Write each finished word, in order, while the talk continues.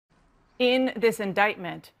In this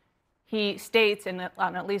indictment, he states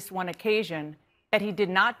on at least one occasion that he did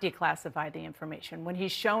not declassify the information. When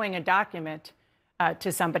he's showing a document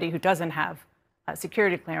to somebody who doesn't have a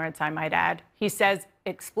security clearance, I might add, he says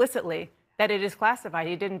explicitly that it is classified.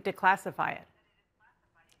 He didn't declassify it.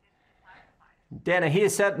 Dana, he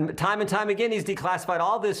has said time and time again he's declassified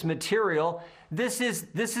all this material. This is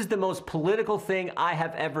the most political thing I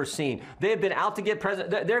have ever seen. They have been out to get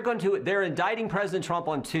President. They're indicting President Trump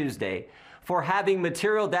on Tuesday for having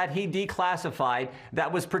material that he declassified that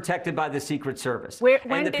was protected by the Secret Service.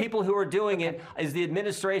 And the people who are doing it is the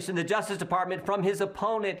administration, the Justice Department, from his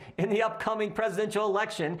opponent in the upcoming presidential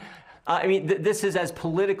election. I mean, this is as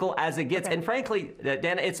political as it gets. And frankly,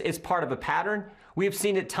 Dana, it's part of a pattern. We've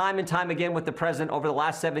seen it time and time again with the president over the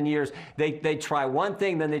last 7 years. They try one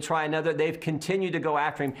thing, then they try another. They've continued to go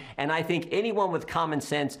after him. And I think anyone with common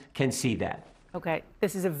sense can see that. Okay,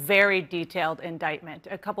 this is a very detailed indictment.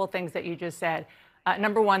 A couple of things that you just said.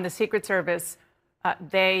 Number one, the Secret Service,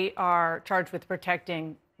 they are charged with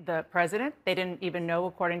protecting the president. They didn't even know,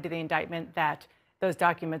 according to the indictment, that those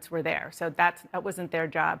documents were there. So that wasn't their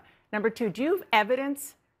job. Number two, do you have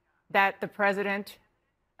evidence that the president,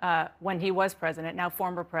 when he was president, now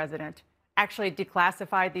former president, actually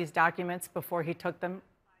declassified these documents before he took them?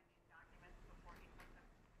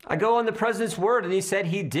 I go on the president's word, and he said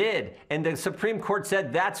he did. And the Supreme Court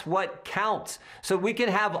said that's what counts. So we can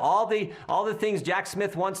have all the things Jack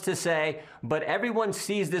Smith wants to say, but everyone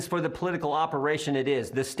sees this for the political operation it is.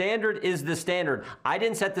 The standard is the standard. I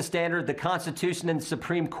didn't set the standard. The Constitution and the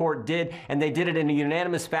Supreme Court did, and they did it in a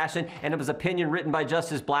unanimous fashion, and it was opinion written by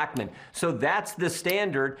Justice Blackmun. So that's the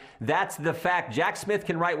standard. That's the fact. Jack Smith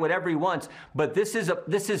can write whatever he wants, but this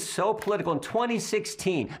is so political. In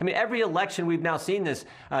 2016, I mean, every election we've now seen this,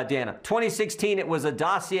 Dana. 2016, it was a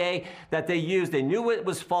dossier that they used. They knew it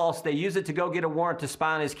was false. They used it to go get a warrant to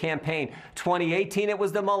spy on his campaign. 2018, it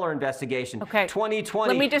was the Mueller investigation. Okay.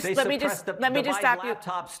 2020, let me just stop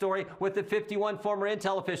laptop story with the 51 former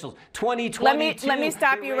intel officials. 2022. Let me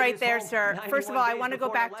stop you right there, sir. First of all, I want to go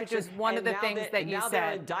back to just one of the things that you said.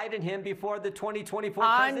 They're indicting him before the 2024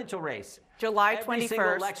 presidential race. July 21st. Every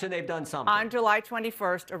single election, they've done something. On July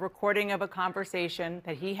 21st, a recording of a conversation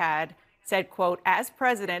that he had said, quote, as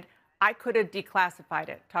president, I could have declassified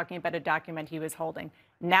it, talking about a document he was holding.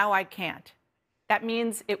 Now I can't. That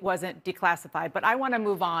means it wasn't declassified. But I want to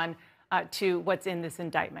move on to what's in this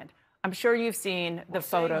indictment. I'm sure you've seen the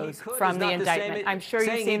photos from the indictment. I'm sure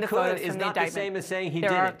you've seen the photos from the indictment. The same as saying he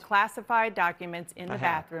didn't. There are classified documents in the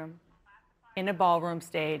bathroom, in a ballroom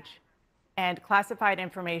stage, and classified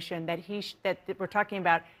information that we're talking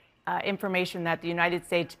about. Information that the United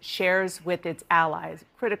States shares with its allies,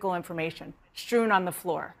 critical information, strewn on the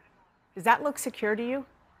floor. Does that look secure to you?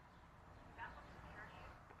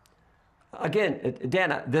 Again,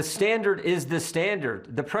 Dana, the standard is the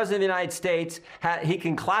standard. The President of the United States, he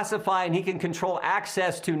can classify and he can control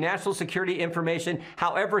access to national security information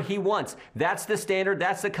however he wants. That's the standard.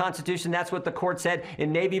 That's the Constitution. That's what the court said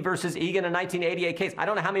in Navy versus Egan, a 1988 case. I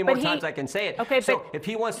don't know how many more times I can say it. Okay, so if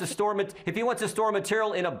he wants to store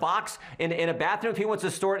material in a box in a bathroom, if he wants to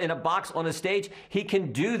store it in a box on a stage, he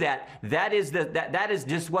can do that. That is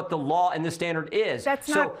just what the law and the standard is.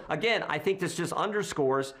 Again, I think this just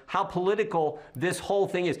underscores how political this whole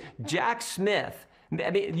thing is. Jack Smith,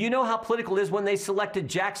 I mean, you know how political it is when they selected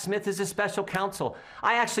Jack Smith as a special counsel.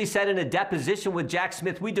 I actually said in a deposition with Jack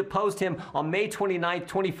Smith, we deposed him on May 29,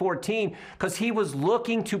 2014, because he was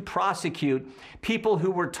looking to prosecute people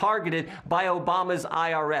who were targeted by Obama's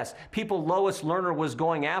IRS, people Lois Lerner was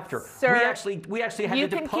going after. Sir, we actually had to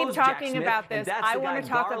depose Jack Smith. You can keep talking about this. I want to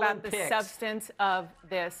talk about the substance of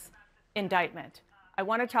this indictment. I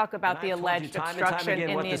want to talk about the alleged obstruction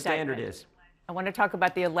in the indictment. I want to talk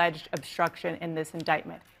about the alleged obstruction in this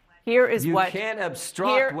indictment. Here is what you can't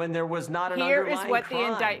obstruct when there was not an underlying crime. Here is what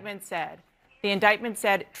the indictment said. The indictment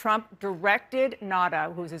said Trump directed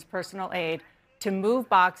Nada, who's his personal aide, to move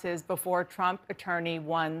boxes before Trump attorney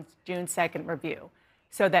 1's June 2nd review,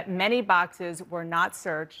 so that many boxes were not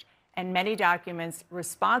searched and many documents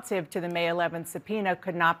responsive to the May 11th subpoena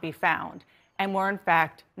could not be found, and were in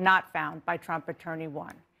fact not found by Trump Attorney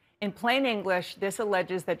 1. In plain English, this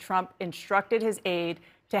alleges that Trump instructed his aide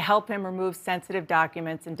to help him remove sensitive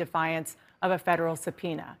documents in defiance of a federal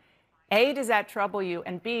subpoena. A, does that trouble you?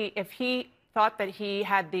 And B, if he thought that he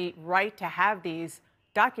had the right to have these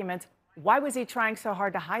documents, why was he trying so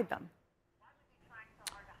hard to hide them?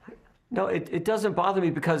 No, it doesn't bother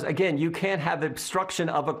me because, again, you can't have obstruction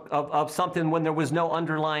of something when there was no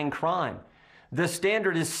underlying crime. The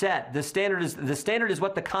standard is set. The standard is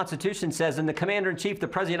what the Constitution says, and the Commander-in-Chief, the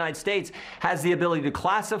President of the United States, has the ability to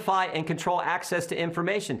classify and control access to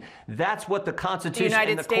information. That's what the Constitution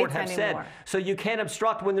and the court have said. So you can't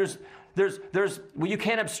obstruct when you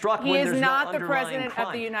can't obstruct when there's no underlying crime. He is not the President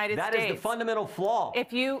of the United States. That is the fundamental flaw.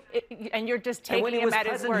 And you're just taking him at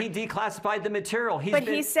his word. When he was president, he declassified the material.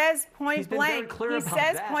 He says point blank. He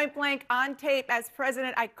says point blank on tape, as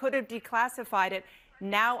president, I could have declassified it.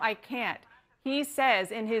 Now I can't. He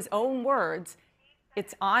says in his own words,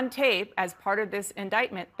 it's on tape as part of this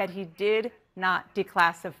indictment that he did not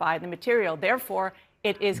declassify the material. Therefore,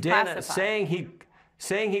 it is classified.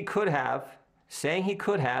 Saying he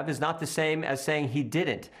could have is not the same as saying he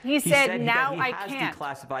didn't. He said now I can't. He has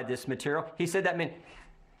declassified this material. He said that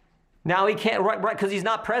now he can't, right, because he's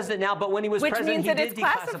not president now, but when he was president, he did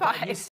declassify.